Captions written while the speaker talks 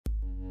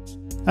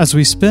As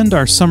we spend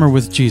our summer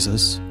with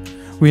Jesus,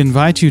 we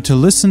invite you to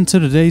listen to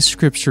today's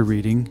scripture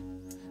reading,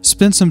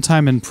 spend some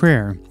time in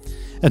prayer,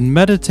 and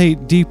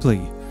meditate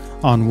deeply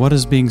on what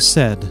is being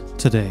said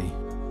today.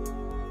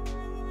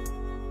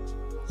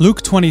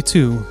 Luke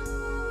 22,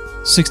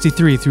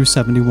 63 through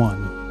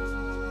 71.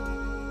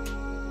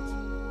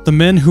 The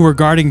men who were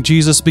guarding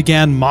Jesus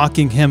began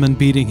mocking him and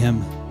beating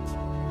him.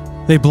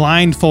 They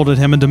blindfolded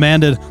him and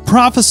demanded,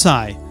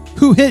 "Prophesy!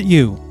 Who hit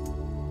you?"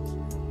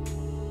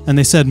 And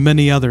they said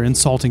many other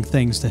insulting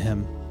things to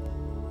him.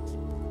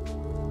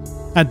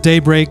 At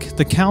daybreak,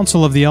 the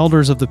council of the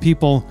elders of the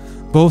people,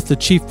 both the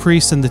chief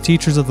priests and the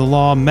teachers of the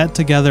law, met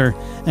together,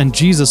 and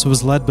Jesus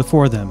was led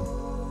before them.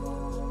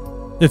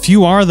 "If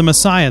you are the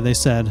Messiah," they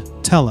said,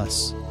 "tell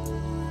us."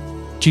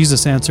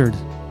 Jesus answered,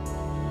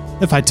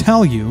 "If I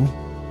tell you,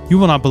 you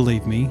will not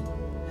believe me,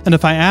 and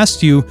if I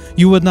asked you,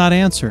 you would not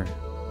answer.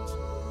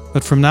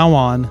 But from now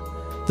on,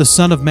 the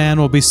Son of Man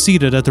will be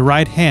seated at the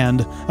right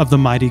hand of the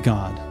mighty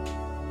God."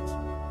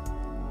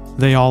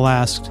 They all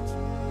asked,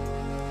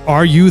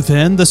 "Are you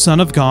then the Son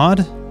of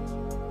God?"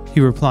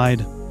 He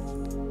replied,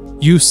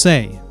 "You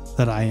say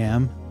that I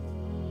am."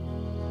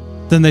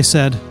 Then they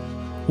said,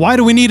 "Why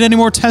do we need any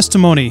more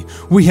testimony?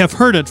 We have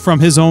heard it from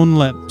his own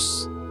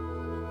lips."